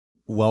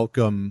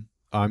Welcome.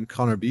 I'm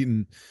Connor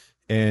Beaton,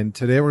 and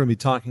today we're going to be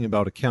talking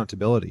about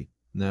accountability.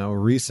 Now,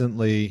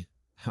 recently,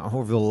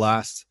 over the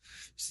last,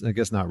 I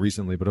guess not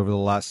recently, but over the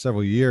last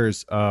several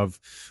years of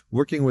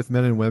working with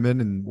men and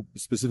women, and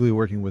specifically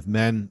working with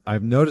men,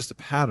 I've noticed a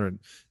pattern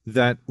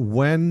that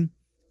when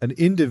an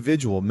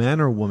individual,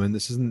 man or woman,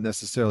 this isn't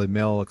necessarily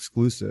male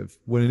exclusive,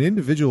 when an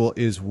individual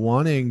is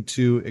wanting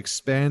to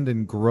expand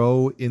and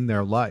grow in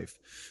their life,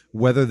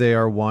 whether they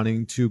are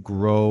wanting to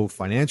grow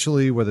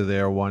financially, whether they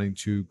are wanting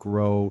to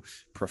grow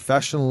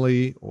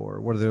professionally,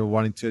 or whether they're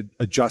wanting to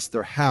adjust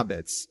their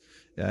habits,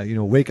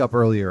 wake up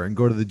earlier and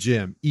go to the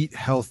gym, eat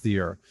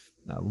healthier,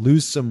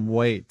 lose some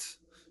weight,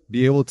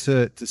 be able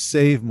to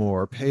save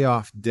more, pay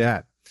off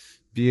debt,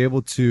 be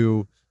able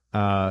to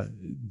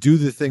do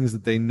the things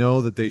that they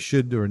know that they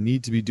should or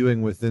need to be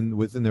doing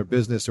within their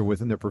business or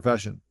within their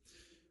profession.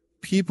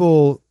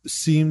 People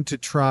seem to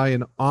try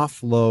and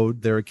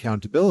offload their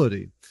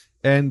accountability.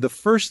 And the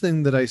first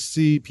thing that I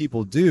see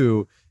people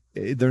do,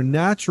 their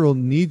natural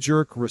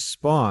knee-jerk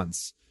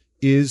response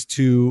is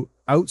to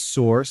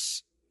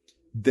outsource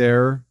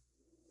their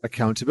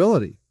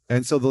accountability.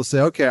 And so they'll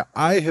say, okay,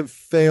 I have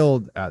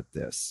failed at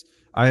this.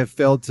 I have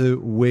failed to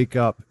wake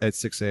up at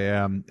 6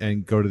 a.m.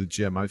 and go to the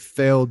gym. I've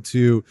failed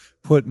to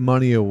put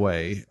money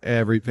away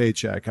every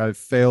paycheck. I've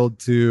failed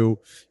to,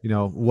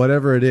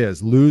 whatever it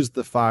is, lose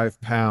the 5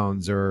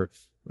 pounds or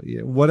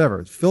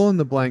whatever. Fill in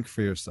the blank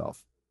for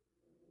yourself.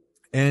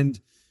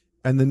 And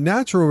the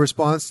natural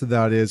response to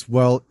that is,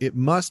 well, it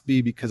must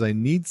be because I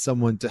need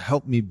someone to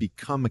help me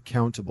become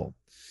accountable.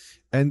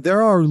 And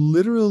there are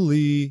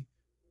literally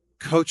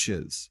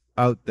coaches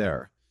out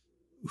there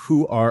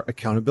who are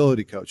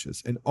accountability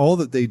coaches. And all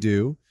that they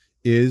do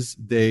is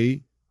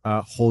they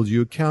hold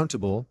you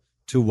accountable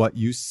to what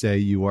you say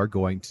you are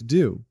going to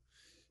do.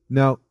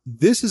 Now,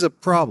 this is a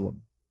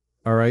problem.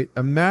 All right.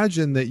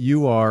 Imagine that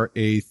you are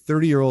a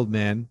 30-year-old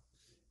man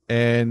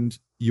and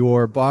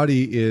your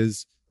body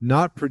is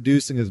not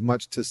producing as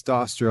much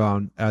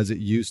testosterone as it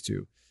used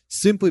to,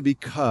 simply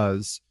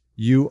because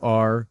you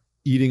are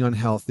eating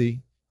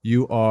unhealthy,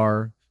 you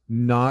are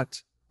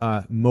not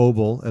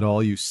mobile at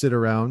all. You sit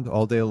around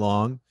all day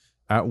long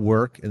at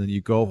work, and then you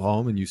go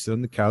home and you sit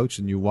on the couch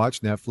and you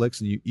watch Netflix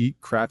and you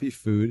eat crappy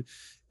food,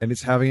 and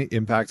it's having an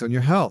impact on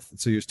your health.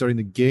 So you're starting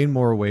to gain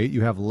more weight,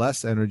 you have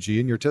less energy,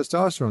 and your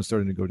testosterone is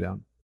starting to go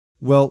down.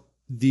 Well,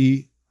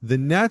 the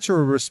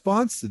natural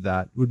response to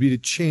that would be to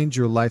change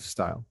your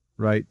lifestyle,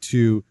 right?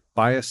 To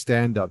buy a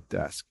stand-up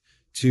desk,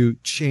 to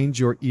change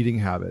your eating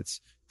habits,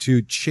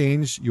 to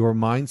change your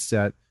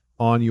mindset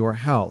on your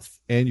health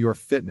and your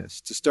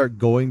fitness, to start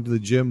going to the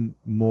gym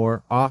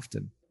more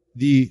often.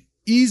 The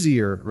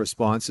easier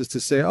response is to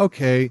say,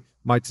 okay,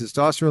 my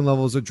testosterone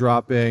levels are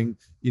dropping.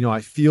 I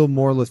feel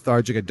more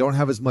lethargic. I don't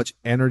have as much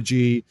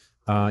energy.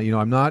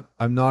 I'm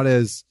not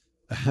as,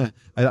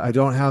 I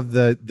don't have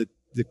the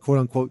quote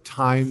unquote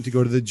time to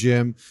go to the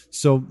gym.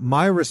 So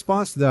my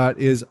response to that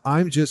is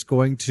I'm just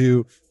going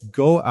to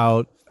go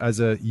out as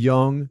a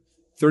young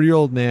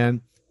 30-year-old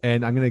man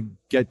and I'm going to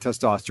get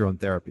testosterone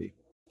therapy.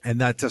 And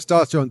that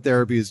testosterone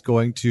therapy is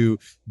going to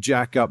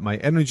jack up my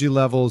energy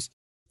levels.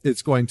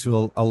 It's going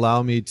to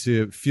allow me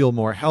to feel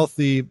more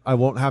healthy. I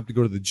won't have to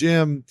go to the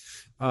gym.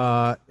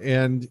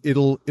 And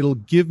it'll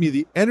give me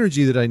the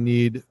energy that I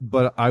need,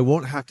 but I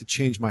won't have to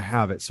change my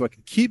habits. So I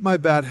can keep my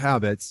bad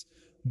habits,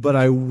 but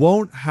I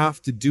won't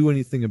have to do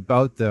anything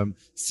about them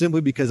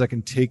simply because I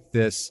can take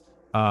this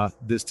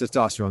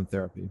testosterone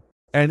therapy.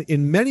 And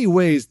in many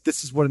ways,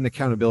 this is what an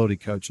accountability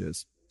coach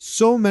is.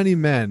 So many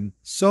men,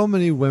 so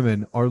many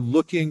women are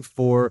looking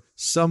for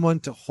someone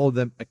to hold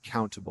them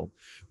accountable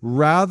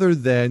rather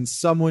than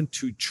someone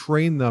to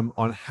train them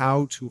on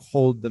how to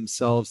hold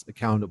themselves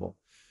accountable.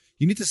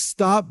 You need to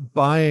stop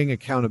buying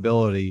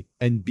accountability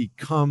and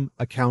become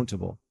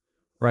accountable,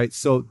 right?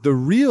 So the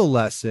real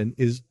lesson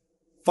is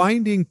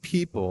finding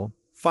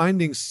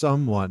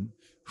someone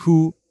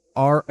who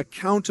are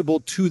accountable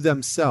to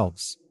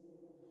themselves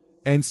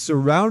and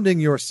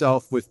surrounding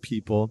yourself with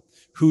people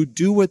who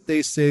do what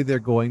they say they're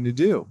going to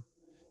do.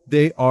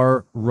 They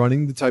are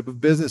running the type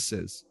of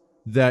businesses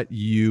that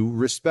you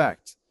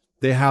respect.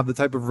 They have the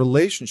type of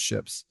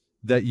relationships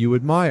that you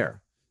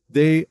admire.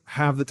 They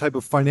have the type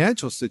of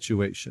financial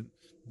situation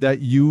that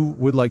you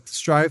would like to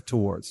strive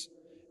towards.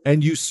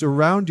 And you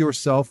surround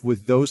yourself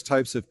with those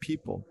types of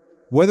people,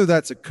 whether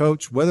that's a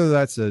coach, whether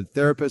that's a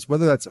therapist,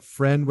 whether that's a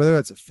friend, whether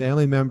that's a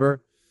family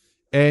member.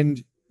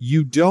 And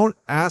you don't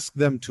ask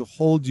them to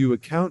hold you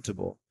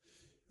accountable.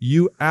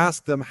 You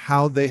ask them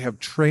how they have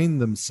trained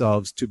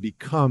themselves to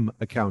become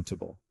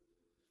accountable.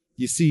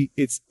 You see,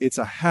 it's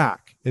a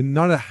hack, and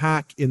not a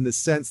hack in the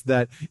sense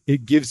that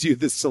it gives you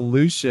the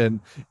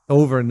solution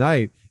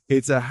overnight.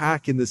 It's a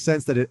hack in the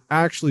sense that it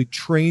actually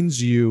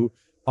trains you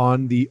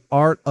on the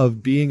art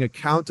of being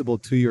accountable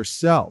to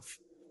yourself,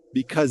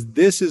 because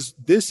this is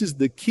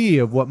the key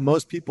of what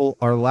most people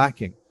are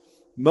lacking.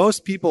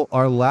 Most people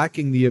are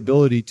lacking the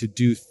ability to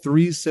do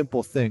three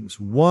simple things.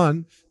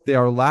 One, They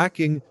are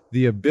lacking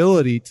the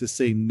ability to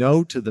say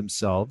no to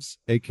themselves,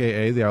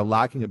 aka they are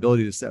lacking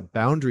ability to set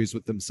boundaries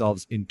with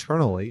themselves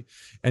internally.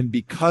 And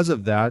because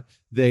of that,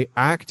 they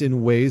act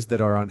in ways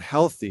that are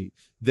unhealthy.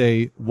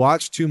 They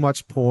watch too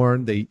much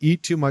porn, they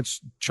eat too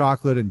much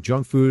chocolate and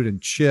junk food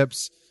and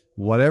chips,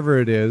 whatever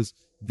it is.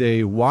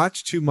 They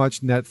watch too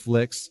much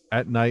Netflix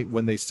at night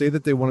when they say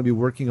that they want to be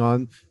working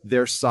on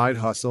their side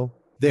hustle.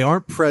 They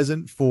aren't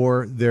present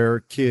for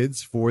their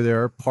kids, for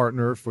their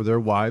partner, for their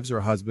wives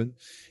or husband.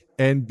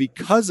 And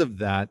because of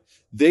that,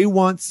 they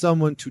want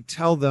someone to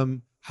tell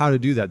them how to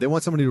do that. They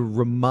want somebody to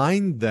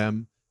remind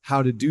them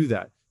how to do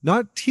that,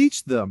 not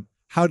teach them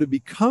how to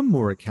become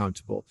more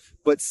accountable,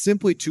 but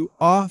simply to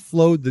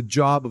offload the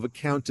job of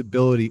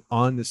accountability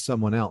onto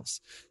someone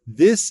else.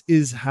 This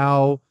is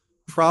how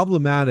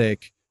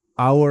problematic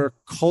our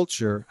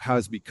culture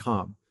has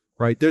become,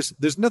 right?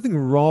 There's nothing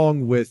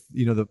wrong with,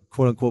 the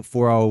quote unquote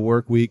 4-hour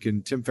work week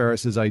and Tim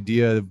Ferriss's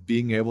idea of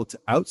being able to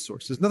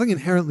outsource. There's nothing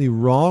inherently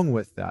wrong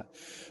with that.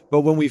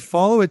 But when we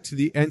follow it to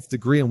the nth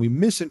degree and we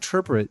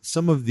misinterpret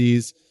some of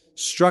these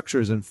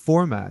structures and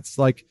formats,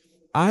 like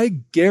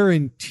I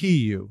guarantee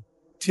you,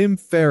 Tim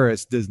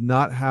Ferriss does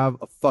not have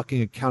a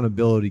fucking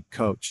accountability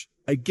coach.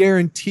 I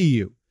guarantee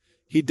you.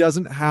 He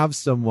doesn't have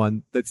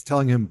someone that's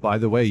telling him, by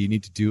the way, you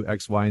need to do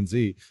X, Y, and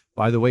Z.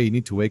 By the way, you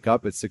need to wake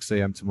up at 6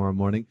 a.m. tomorrow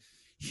morning.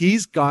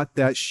 He's got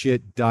that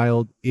shit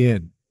dialed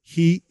in.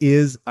 He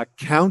is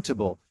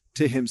accountable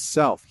to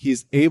himself.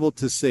 He's able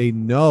to say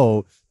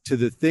no to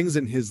the things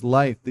in his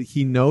life that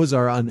he knows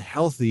are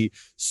unhealthy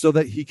so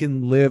that he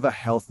can live a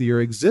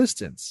healthier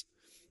existence.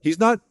 He's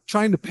not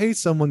trying to pay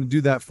someone to do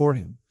that for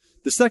him.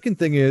 The second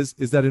thing is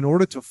that in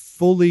order to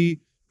fully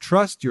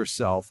trust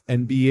yourself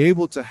and be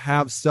able to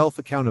have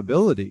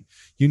self-accountability,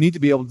 you need to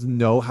be able to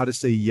know how to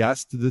say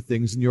yes to the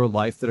things in your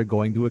life that are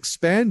going to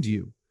expand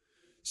you.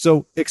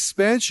 So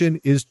expansion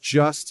is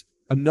just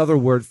another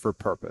word for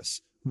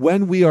purpose.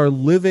 When we are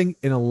living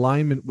in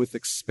alignment with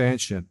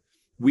expansion,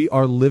 we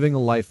are living a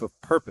life of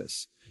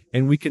purpose.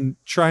 And we can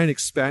try and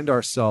expand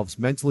ourselves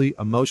mentally,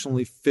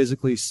 emotionally,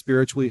 physically,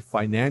 spiritually,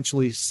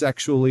 financially,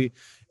 sexually.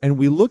 And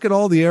we look at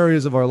all the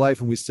areas of our life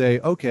and we say,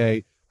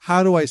 okay,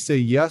 how do I say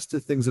yes to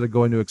things that are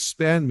going to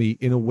expand me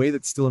in a way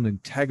that's still in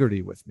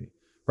integrity with me,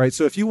 right?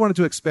 So if you wanted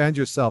to expand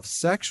yourself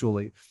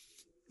sexually,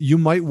 you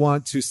might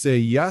want to say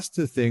yes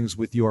to things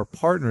with your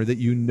partner that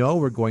you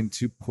know are going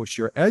to push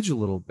your edge a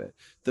little bit,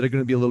 that are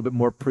going to be a little bit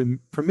more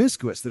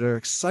promiscuous, that are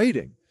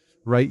exciting,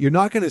 right? You're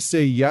not going to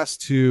say yes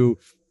to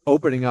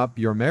opening up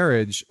your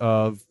marriage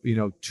of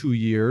 2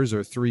 years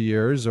or 3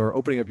 years, or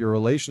opening up your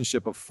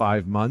relationship of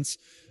 5 months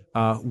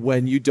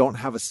when you don't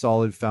have a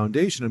solid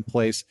foundation in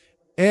place,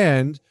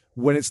 and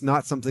when it's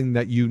not something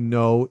that you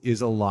know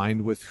is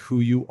aligned with who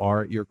you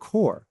are at your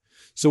core.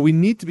 So we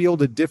need to be able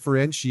to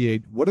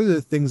differentiate what are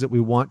the things that we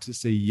want to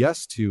say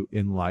yes to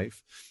in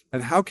life,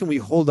 and how can we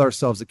hold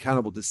ourselves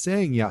accountable to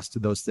saying yes to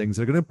those things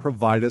that are going to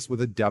provide us with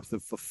a depth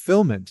of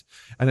fulfillment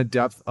and a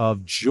depth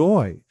of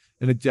joy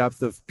and a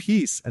depth of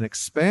peace and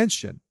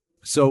expansion.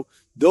 So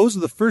those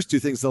are the first two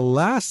things. The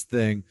last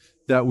thing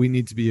that we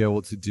need to be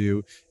able to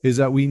do is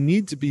that we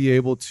need to be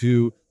able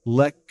to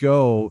let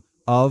go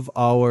of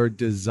our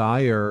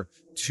desire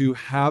to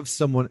have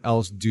someone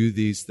else do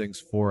these things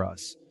for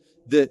us.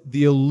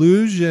 The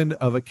illusion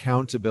of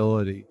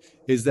accountability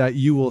is that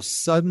you will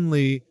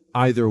suddenly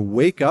either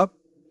wake up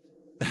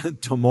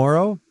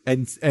tomorrow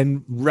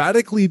and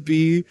radically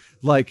be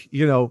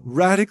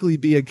radically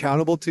be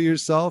accountable to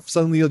yourself.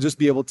 Suddenly you'll just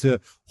be able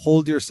to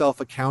hold yourself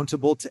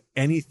accountable to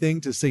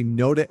anything, to say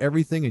no to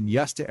everything and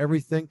yes to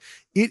everything.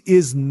 It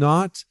is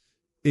not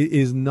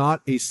a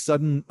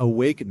sudden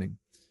awakening.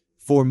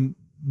 For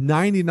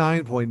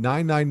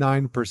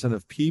 99.999%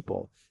 of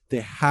people, they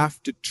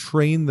have to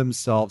train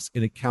themselves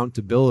in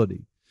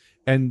accountability.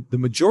 And the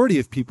majority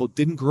of people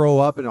didn't grow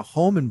up in a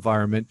home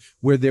environment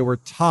where they were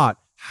taught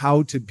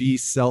how to be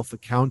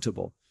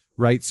self-accountable,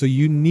 right? So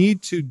you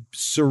need to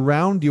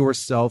surround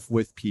yourself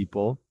with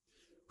people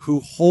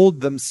who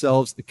hold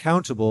themselves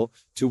accountable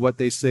to what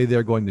they say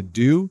they're going to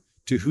do,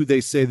 to who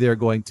they say they're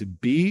going to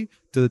be,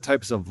 to the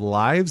types of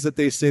lives that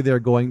they say they're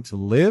going to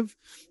live,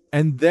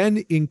 and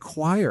then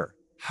inquire,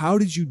 how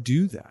did you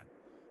do that?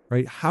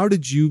 Right? How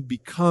did you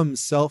become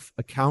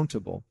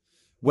self-accountable?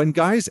 When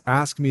guys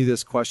ask me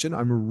this question,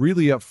 I'm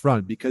really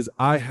upfront because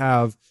I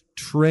have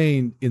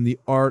trained in the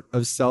art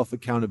of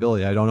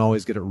self-accountability. I don't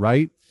always get it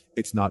right.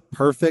 It's not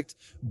perfect,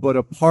 but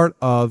a part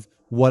of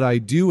what I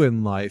do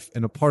in life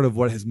and a part of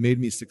what has made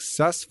me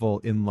successful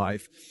in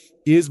life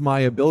is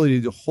my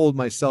ability to hold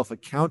myself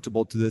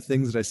accountable to the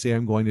things that I say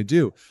I'm going to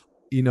do.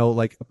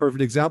 Like a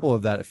perfect example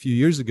of that, a few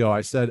years ago,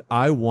 I said,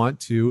 I want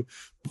to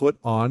put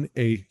on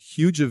a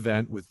huge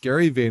event with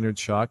Gary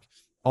Vaynerchuk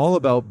all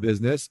about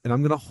business, and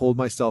I'm going to hold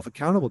myself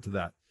accountable to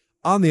that.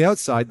 On the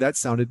outside, that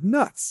sounded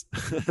nuts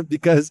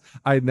because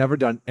I had never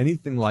done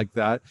anything like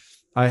that.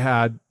 I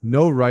had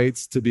no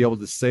rights to be able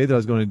to say that I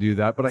was going to do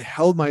that, but I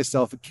held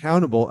myself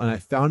accountable and I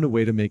found a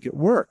way to make it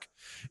work.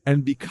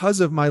 And because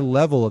of my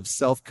level of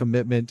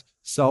self-commitment,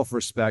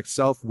 self-respect,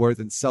 self-worth,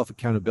 and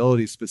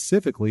self-accountability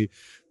specifically,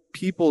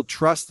 people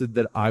trusted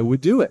that I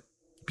would do it.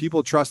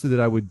 People trusted that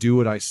I would do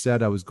what I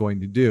said I was going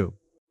to do.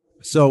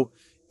 So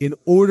in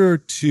order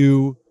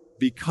to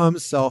become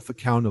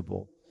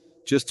self-accountable,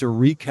 just to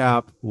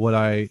recap what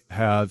I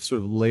have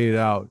sort of laid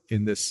out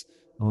in this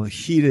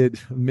heated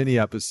mini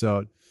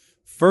episode,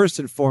 first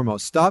and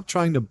foremost, stop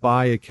trying to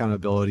buy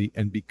accountability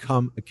and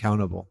become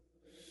accountable.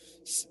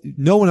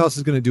 No one else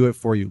is going to do it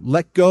for you.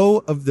 Let go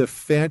of the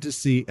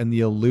fantasy and the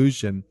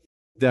illusion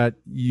that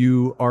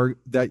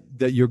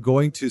you're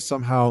going to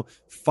somehow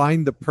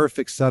find the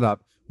perfect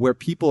setup where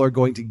people are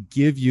going to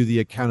give you the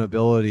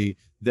accountability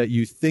that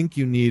you think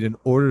you need in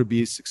order to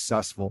be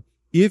successful.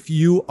 If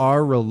you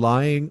are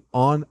relying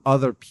on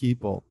other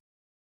people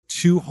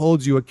to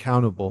hold you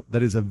accountable,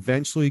 that is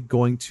eventually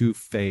going to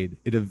fade.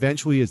 It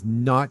eventually is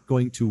not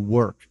going to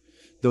work.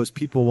 Those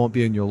people won't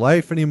be in your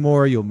life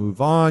anymore. You'll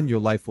move on. Your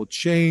life will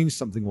change.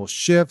 Something will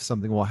shift.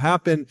 Something will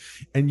happen.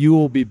 And you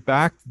will be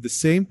back to the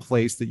same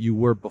place that you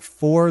were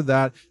before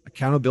that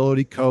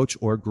accountability coach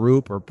or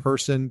group or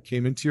person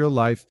came into your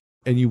life.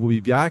 And you will be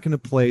back in a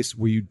place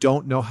where you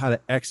don't know how to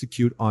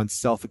execute on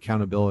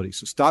self-accountability.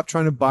 So stop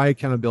trying to buy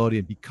accountability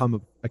and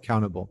become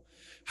accountable.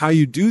 How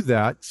you do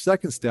that,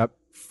 second step,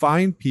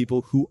 find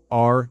people who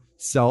are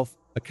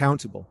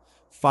self-accountable.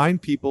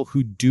 Find people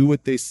who do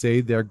what they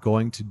say they're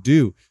going to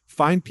do.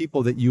 Find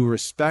people that you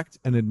respect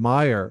and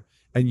admire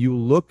and you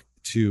look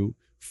to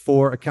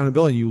for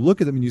accountability. You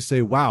look at them and you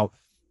say, wow,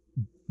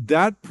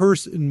 that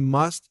person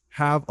must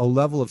have a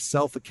level of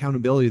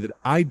self-accountability that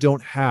I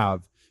don't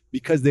have,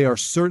 because they are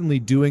certainly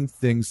doing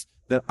things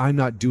that I'm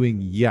not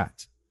doing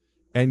yet.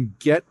 And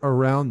get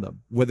around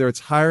them, whether it's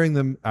hiring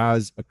them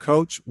as a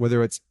coach,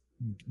 whether it's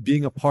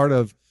being a part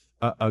of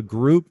a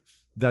group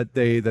that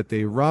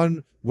they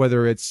run,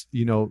 whether it's,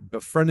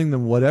 befriending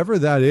them, whatever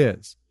that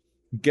is,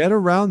 get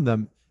around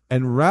them.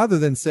 And rather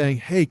than saying,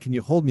 hey, can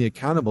you hold me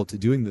accountable to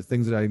doing the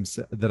things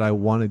that I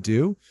want to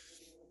do?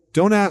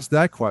 Don't ask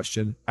that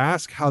question.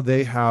 Ask how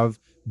they have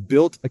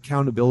built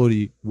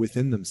accountability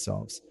within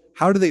themselves.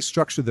 How do they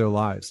structure their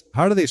lives?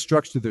 How do they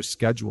structure their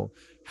schedule?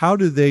 How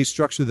do they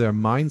structure their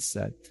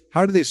mindset?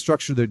 How do they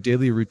structure their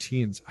daily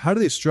routines? How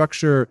do they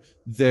structure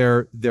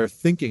their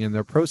thinking and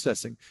their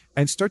processing?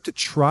 And start to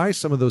try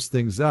some of those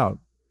things out.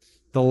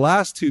 The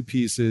last two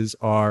pieces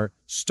are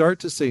start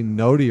to say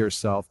no to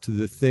yourself to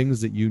the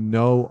things that you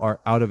know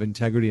are out of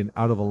integrity and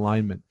out of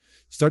alignment.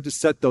 Start to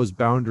set those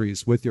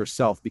boundaries with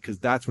yourself, because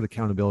that's what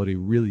accountability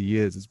really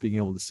is. It's being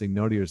able to say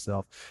no to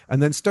yourself.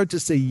 And then start to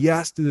say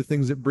yes to the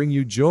things that bring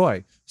you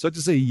joy. Start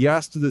to say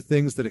yes to the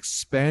things that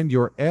expand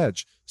your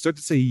edge. Start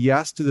to say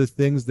yes to the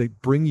things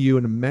that bring you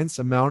an immense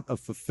amount of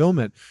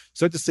fulfillment.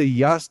 Start to say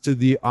yes to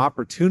the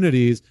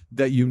opportunities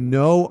that you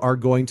know are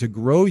going to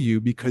grow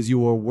you, because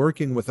you are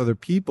working with other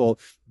people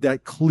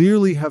that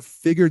clearly have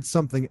figured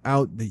something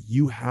out that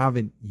you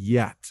haven't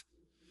yet.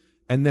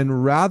 And then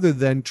rather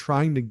than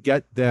trying to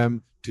get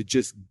them to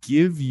just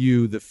give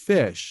you the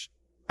fish,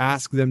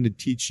 ask them to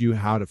teach you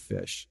how to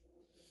fish.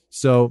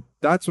 So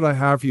that's what I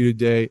have for you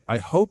today. I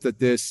hope that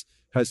this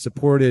has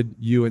supported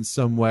you in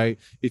some way.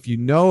 If you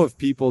know of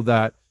people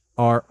that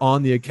are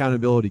on the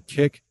accountability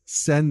kick,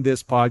 send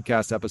this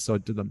podcast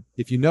episode to them.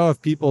 If you know of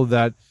people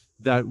that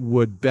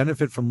would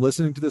benefit from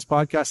listening to this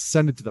podcast,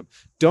 send it to them.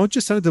 Don't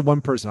just send it to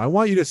one person. I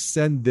want you to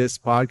send this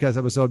podcast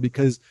episode,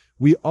 because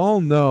we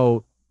all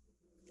know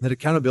that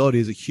accountability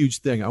is a huge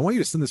thing. I want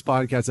you to send this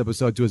podcast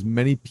episode to as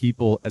many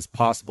people as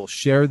possible.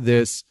 Share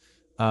this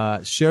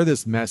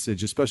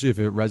message, especially if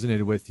it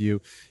resonated with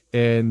you.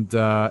 And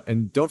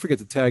don't forget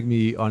to tag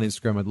me on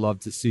Instagram. I'd love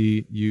to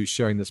see you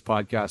sharing this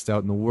podcast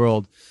out in the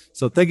world.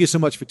 So thank you so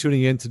much for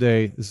tuning in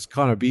today. This is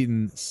Connor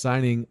Beaton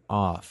signing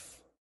off.